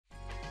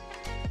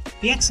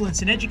The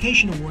Excellence in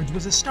Education Awards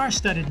was a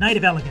star-studded night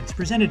of elegance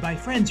presented by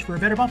Friends for a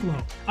Better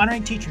Buffalo,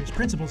 honoring teachers,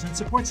 principals, and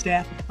support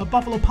staff of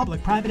Buffalo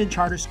public, private, and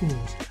charter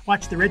schools.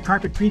 Watch the red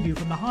carpet preview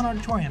from the Hahn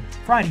Auditorium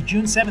Friday,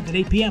 June 7th at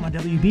 8 p.m. on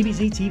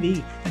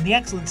WBBZ-TV and the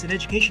Excellence in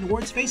Education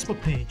Awards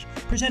Facebook page.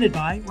 Presented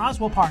by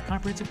Roswell Park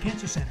Comprehensive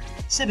Cancer Center,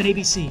 7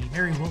 ABC,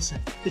 Mary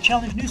Wilson, The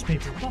Challenge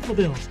Newspaper, Buffalo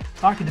Bills,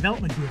 Larkin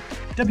Development Group,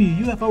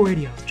 WUFO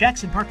Radio,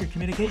 Jackson Parker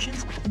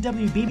Communications, and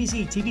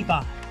WBBZ-TV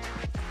 5.